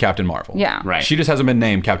already played Captain Marvel. Yeah. Right. She just hasn't been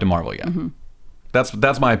named Captain Marvel yet.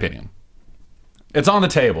 That's my opinion. It's on the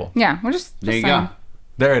table. Yeah, we're just There you saying. go.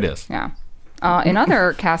 There it is. Yeah. In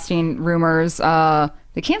other casting rumors,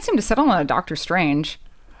 they can't seem to settle on a Doctor Strange.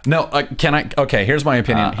 No, can I? Okay, here's my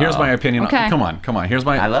opinion. Here's my opinion. Okay. Come on.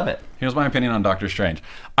 I love it. Here's my opinion on Doctor Strange.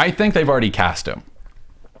 I think they've already cast him.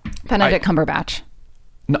 Benedict Cumberbatch.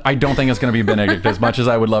 No, I don't think it's going to be Benedict as much as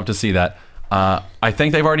I would love to see that. I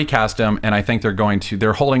think they've already cast him, and I think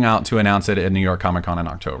they're holding out to announce it at New York Comic Con in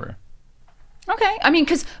October. Okay, I mean,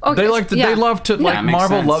 because They love to like makes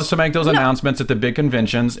Marvel sense. loves to make those announcements at the big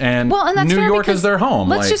conventions, and, Well, and that's New fair York because is their home.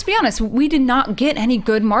 Let's like, just be honest. We did not get any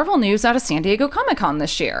good Marvel news out of San Diego Comic-Con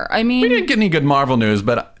this year. I mean, we didn't get any good Marvel news,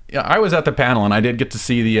 but I was at the panel and I did get to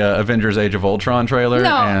see the Avengers: Age of Ultron trailer,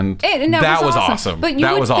 and that was awesome. But you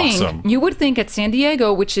that would was think, awesome. You would think at San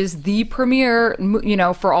Diego, which is the premiere, you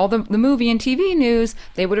know, for all the movie and TV news,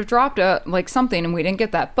 they would have dropped something, and we didn't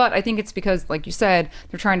get that. But I think it's because, like you said,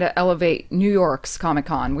 they're trying to elevate New York's Comic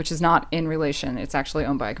Con, which is not in relation. It's actually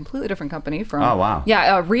owned by a completely different company. Oh, wow.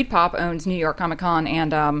 Yeah, Reed Pop owns New York Comic Con,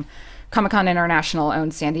 and Comic-Con International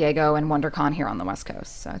owns San Diego, and WonderCon here on the West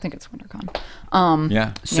Coast. So I think it's WonderCon.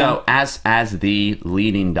 Yeah. So as the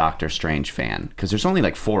leading Doctor Strange fan, because there's only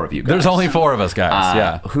like 4 of you guys. There's only 4 of us, guys.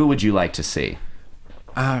 Yeah. Who would you like to see?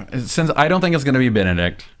 Since I don't think it's going to be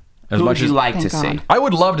Benedict, Who would you like to Thank see? God. I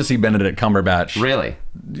would love to see Benedict Cumberbatch Really?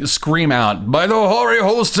 scream out, "By the hoary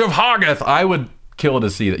hosts of Hoggith!" I would kill to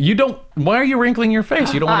see that. You don't. Why are you wrinkling your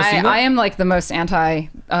face? You don't want to see that? I am like the most anti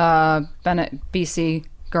Bennett BC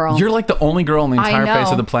girl. You're like the only girl on the entire know. face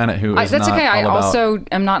of the planet who is that's not okay. I all about... also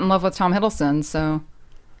am not in love with Tom Hiddleston, so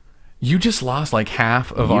You just lost like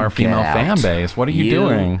half of You our get female out. fan base. What are you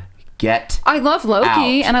doing? Get I love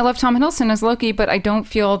Loki out. and I love Tom Hiddleston as Loki, but I don't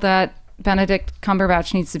feel that Benedict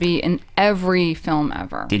Cumberbatch needs to be in every film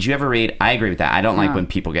ever. Did you ever read? I agree with that. I don't like when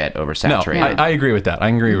people get No, oversaturated. I agree with that. I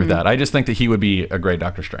agree with that. I just think that he would be a great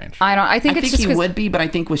Doctor Strange. I don't. I think I it's think just he 'cause- would be, but I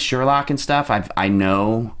think with Sherlock and stuff, I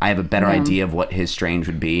know I have a better idea of what his Strange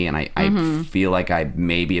would be, and I feel like I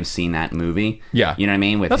maybe have seen that movie. Yeah. You know what I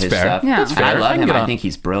mean? With That's his fair. stuff. Yeah. That's And fair. I I love can him. get I on- think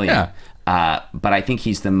he's brilliant. But I think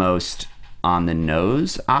he's the most on the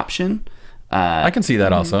nose option, I can see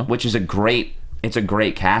that also. which is a great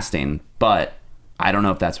casting, but I don't know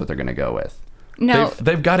if that's what they're going to go with. no.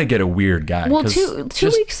 They've got to get a weird guy. Well, 'cause two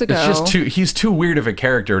weeks ago- it's just he's too weird of a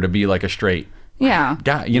character to be like a straight Yeah.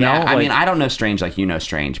 guy. You know, I mean, Like, I don't know Strange like you know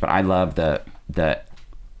Strange, but I love the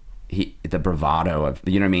bravado of,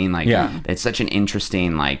 you know what I mean? Like, Yeah. it's such an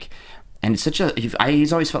interesting, like, and it's such a,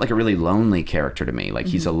 he's always felt like a really lonely character to me. Like,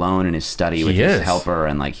 he's alone in his study with his is. helper,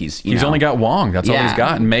 and like, he's he's only got Wong. That's all he's Yeah.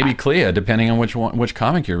 got, and maybe Clea, depending on which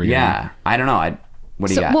comic you're reading. Yeah. I don't know. What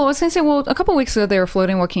do you got? Well, I was going to say, a couple weeks ago they were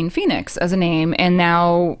floating Joaquin Phoenix as a name, and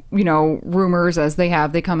now, you know, rumors as they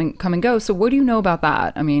come and go. So what do you know about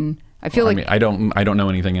that? I mean, I feel like I don't know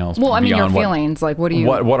anything else. Well, I mean, your beyond what- feelings. Like, what do you?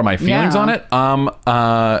 What are my feelings Yeah. on it?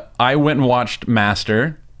 I went and watched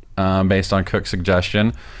Master, based on Cook's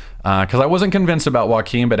suggestion, because I wasn't convinced about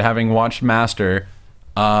Joaquin, but having watched Master,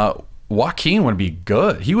 Joaquin would be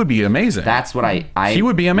good. He would be amazing. That's what I He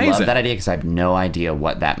would be amazing. love that idea because I have no idea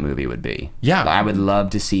what that movie would be. Yeah. I would love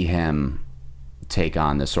to see him take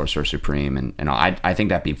on the Sorcerer Supreme, and I think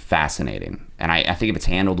that'd be fascinating. And I think if it's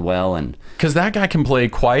handled well, and Because that guy can play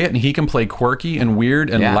quiet and he can play quirky and weird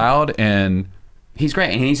and Yeah. loud, and He's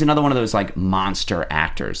great, and he's another one of those like monster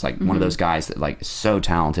actors, like one of those guys that like is so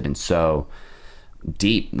talented and so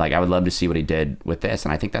deep. Like I would love to see what he did with this,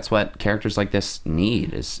 and I think that's what characters like this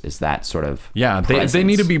need is that sort of they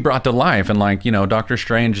need to be brought to life. And like, you know, Doctor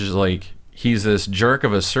Strange is like, he's this jerk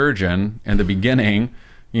of a surgeon in the beginning,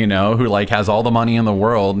 you know, who like has all the money in the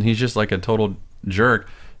world, and he's just like a total jerk.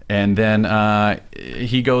 And then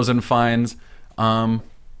he goes and finds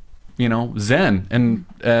you know, Zen,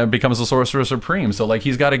 and becomes the Sorcerer Supreme. So like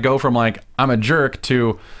he's got to go from like, I'm a jerk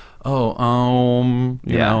to you know,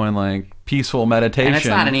 and like peaceful meditation. And it's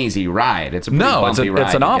not an easy ride. It's a pretty bumpy ride.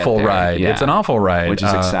 It's an awful ride. Yeah. It's an awful ride, which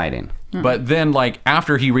is exciting. But then like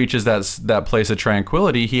after he reaches that place of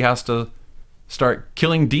tranquility, he has to start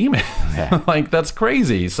killing demons. Yeah. Like that's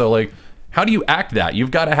crazy. So like, how do you act that?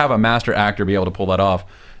 You've got to have a master actor be able to pull that off.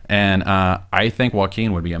 And I think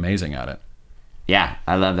Joaquin would be amazing at it. Yeah,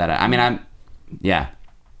 I love that. I mean,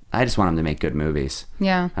 I just want him to make good movies.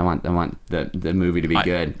 Yeah. I want the movie to be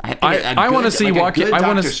good. I want to see Joaquin. I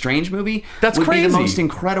want a Strange movie. That's would crazy. Be the most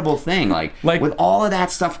incredible thing. Like with all of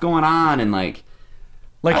that stuff going on, and like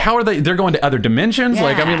how are they're going to other dimensions? Yeah.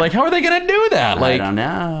 Like, I mean, like, how are they going to do that? Like, I don't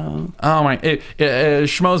know. Oh my,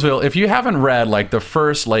 Schmoesville, if you haven't read like the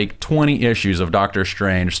first like 20 issues of Doctor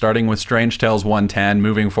Strange, starting with Strange Tales 110,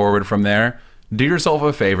 moving forward from there, do yourself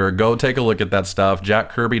a favor, go take a look at that stuff. Jack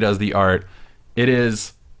Kirby does the art. It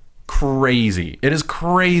is crazy. It is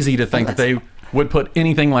crazy to think that they would put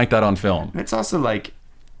anything like that on film. It's also like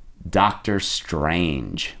Doctor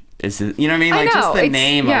Strange. You know what I mean? Like just the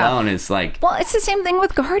name alone is like. Well, it's the same thing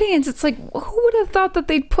with Guardians. It's like, who would have thought that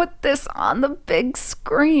they'd put this on the big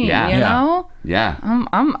screen? Yeah. You know? Yeah.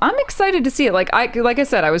 I'm excited to see it. Like I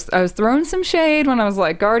said, I was throwing some shade when I was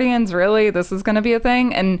like, Guardians, really? This is going to be a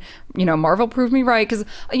thing? And you know, Marvel proved me right, because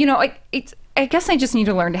you know, I guess I just need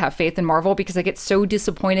to learn to have faith in Marvel, because I get so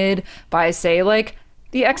disappointed by, say, like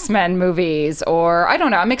the X-Men movies, or I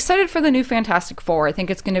don't know. I'm excited for the new Fantastic Four. I think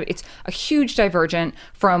it's a huge divergent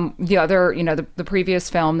from the other, you know, the previous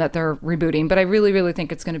film that they're rebooting. But I really, really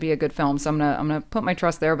think it's going to be a good film. So I'm gonna put my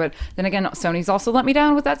trust there. But then again, Sony's also let me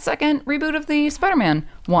down with that second reboot of the Spider-Man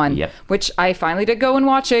one, which I finally did go and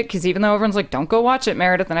watch it, because even though everyone's like, don't go watch it,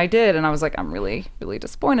 Meredith, and I did, and I was like, I'm really, really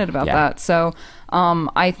disappointed about that. So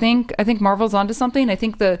I think Marvel's onto something. I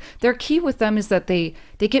think their key with them is that they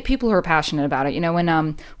get people who are passionate about it. You know,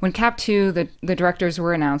 when Cap 2, the directors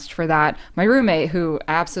were announced for that, my roommate, who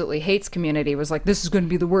absolutely hates Community, was like, this is going to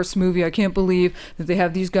be the worst movie. I can't believe that they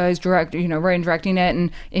have these guys writing and directing it.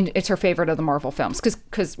 And it's her favorite of the Marvel films,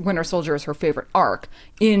 because Winter Soldier is her favorite arc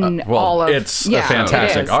in all of. It's a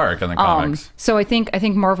fantastic arc in the comics. So I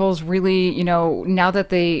think Marvel's really, you know, now that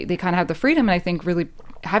they kind of have the freedom, and I think really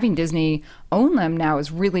having Disney own them now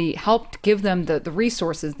has really helped give them the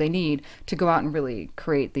resources they need to go out and really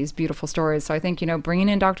create these beautiful stories. So I think, you know, bringing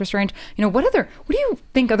in Doctor Strange, you know, what do you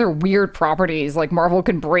think other weird properties like Marvel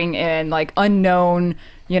could bring in, like unknown,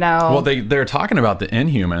 you know? Well, they're talking about the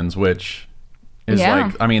Inhumans, which is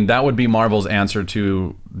like, I mean, that would be Marvel's answer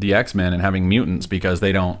to the X-Men and having mutants, because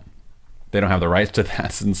they don't have the rights to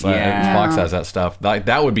that, since Fox has that stuff. Like,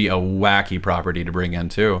 that would be a wacky property to bring in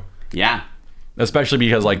too. Yeah. Especially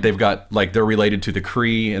because like they've got like they're related to the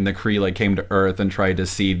Kree, and the Kree like came to Earth and tried to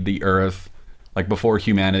seed the Earth like before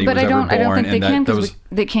humanity was ever born. But I don't think they can, because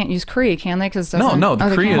they can't use Kree, can they? Because the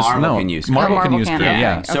Kree is Marvel can use Kree. Marvel can use Kree.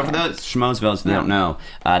 Yeah. So for those Schmoesvilles that don't know,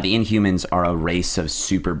 the Inhumans are a race of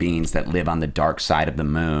super beings that live on the dark side of the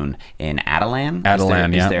moon in Atalan.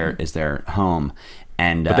 Is their home.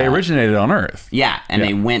 But they originated on Earth. Yeah, and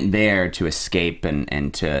they went there to escape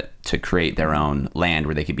and to create their own land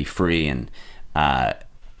where they could be free, and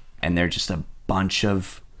they're just a bunch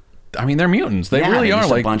of. I mean, they're mutants. They really are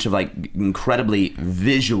like a bunch of like incredibly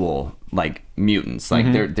visual like mutants.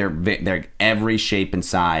 Like they're every shape and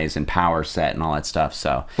size and power set and all that stuff.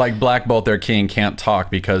 So like Black Bolt, their king, can't talk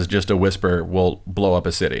because just a whisper will blow up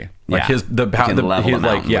a city. Like with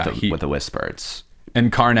a whisper. It's. And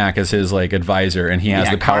Karnak is his like advisor, and he has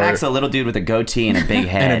the power. Karnak's a little dude with a goatee and a big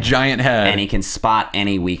head and a giant head, and he can spot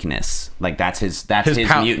any weakness. Like that's his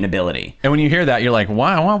mutant ability. And when you hear that, you're like,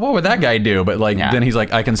 wow, what would that guy do? But like then he's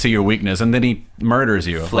like, I can see your weakness, and then he murders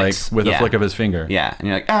you like with a flick of his finger. Yeah, and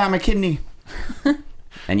you're like, I'm a kidney.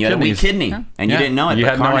 And you had a weak kidney, and you didn't know it. You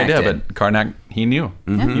had no idea, did. but Karnak, he knew.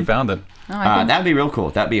 He found it. That'd be real cool.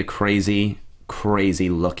 That'd be a crazy, crazy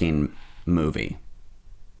looking movie,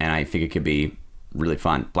 and I think it could be really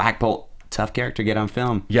fun. Black Bolt, tough character to get on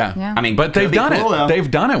film. Yeah. I mean, but they've done it. Though.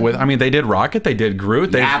 They've done it with. I mean, they did Rocket. They did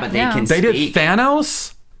Groot. But they did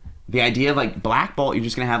Thanos. The idea of like Black Bolt, you're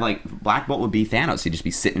just gonna have like Black Bolt would be Thanos. He'd just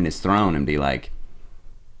be sitting in his throne and be like,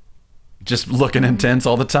 just looking intense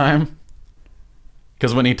all the time.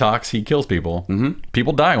 Because when he talks, he kills people.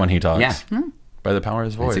 People die when he talks. Yeah. By the power of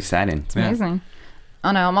his voice. It's exciting. It's amazing.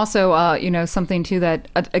 Oh no, I'm also, something too that,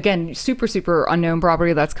 again, super, super unknown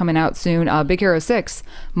property that's coming out soon. Big Hero 6,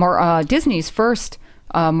 Disney's first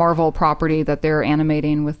Marvel property that they're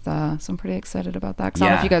animating with, so I'm pretty excited about that. Because I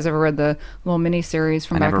don't know if you guys ever read the little mini series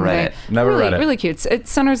from back in the day. Never read it. Really cute. It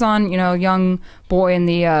centers on, a young boy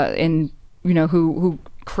who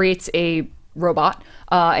creates a robot,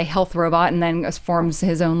 a health robot, and then forms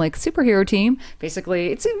his own like superhero team. Basically,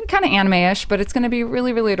 it's kind of anime-ish, but it's going to be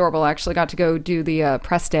really, really adorable. I actually got to go do the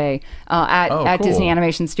press day at cool. Disney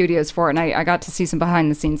Animation Studios for it, and I got to see some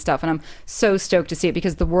behind-the-scenes stuff, and I'm so stoked to see it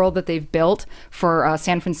because the world that they've built for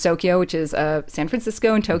San Francisco, which is San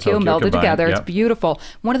Francisco and Tokyo melded combined, together, yep. It's beautiful.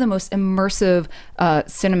 One of the most immersive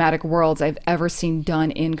cinematic worlds I've ever seen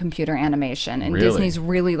done in computer animation, and Really? Disney's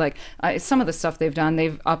really like some of the stuff they've done.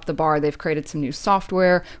 They've upped the bar. They've created some new software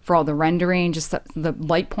for all the rendering. Just the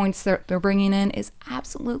light points they're bringing in is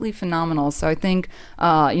absolutely phenomenal. So I think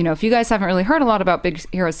if you guys haven't really heard a lot about Big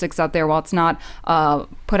Hero 6 out there, while it's not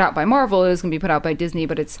put out by Marvel, it is going to be put out by Disney,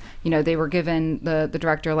 but it's they were given the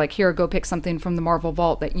director like, here, go pick something from the Marvel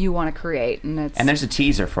vault that you want to create, and there's a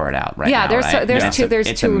teaser for it out right now. Right? There's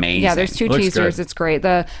two. Amazing. Yeah, there's two Looks teasers. good. It's great.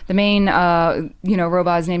 The main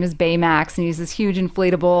robot's name is Baymax, and he's this huge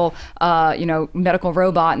inflatable medical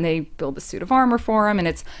robot, and they build a suit of armor for him. And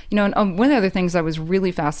it's one of the other things I was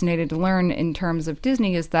really fascinated to learn in terms of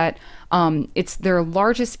Disney is that it's their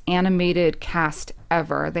largest animated cast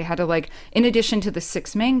ever. They had to in addition to the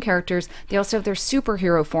 6 main characters, they also have their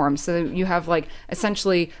superhero forms. So you have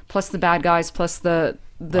essentially plus the bad guys plus the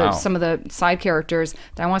Wow. some of the side characters.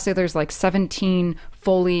 I want to say there's 17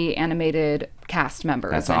 fully animated cast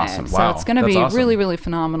members. That's in awesome. It. Wow. So it's going to That's be awesome. really, really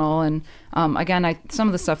phenomenal. And again, some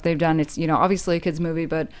of the stuff they've done, it's obviously a kids movie,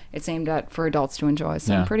 but it's aimed for adults to enjoy.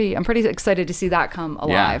 So Yeah. I'm pretty excited to see that come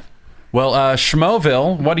alive. Well,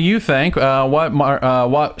 Schmoville, what do you think?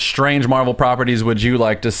 What strange Marvel properties would you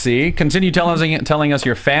like to see? Continue telling us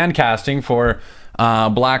your fan casting for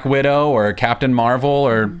Black Widow or Captain Marvel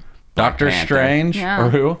or Doctor Panther. Strange Yeah. or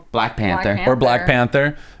who? Black Panther. Panther. Or Black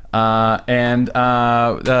Panther.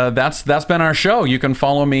 That's been our show. You can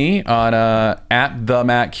follow me on at the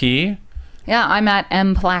Matt Key. Yeah, I'm at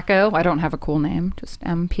M Placko. I don't have a cool name, just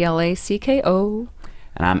MPLACKO.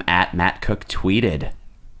 And I'm at Matt Cook Tweeted.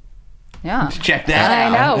 Yeah. Check that I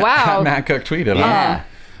out. know. Wow. Matt Cook tweeted. Yeah.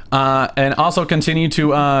 And also continue to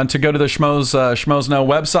go to the Schmoes Know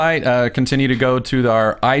website. Continue to go to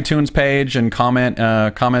our iTunes page and comment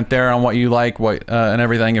there on what you like, and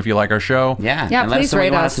everything if you like our show. Yeah. Yeah, And let us please know what you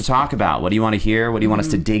rate want us. us to talk about. What do you want to hear? What do you want us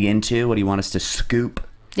to dig into? What do you want us to scoop?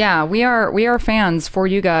 Yeah, we are fans for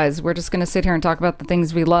you guys. We're just going to sit here and talk about the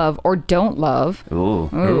things we love or don't love.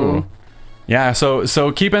 Ooh. Ooh. Yeah.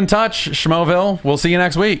 So keep in touch, Schmoville. We'll see you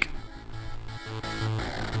next week.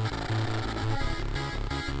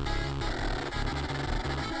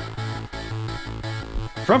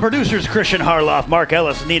 From producers Christian Harloff, Mark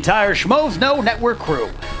Ellis, and the entire Schmoes Know Network crew,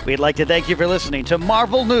 we'd like to thank you for listening to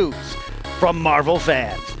Marvel News from Marvel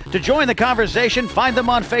fans. To join the conversation, find them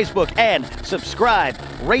on Facebook and subscribe,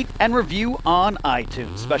 rate, and review on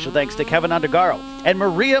iTunes. Special thanks to Kevin Undergaro and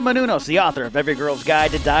Maria Menounos, the author of Every Girl's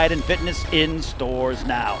Guide to Diet and Fitness, in stores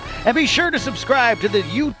now. And be sure to subscribe to the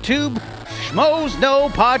YouTube Schmoes Know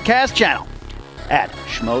Podcast channel at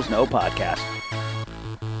Schmoes Know Podcast.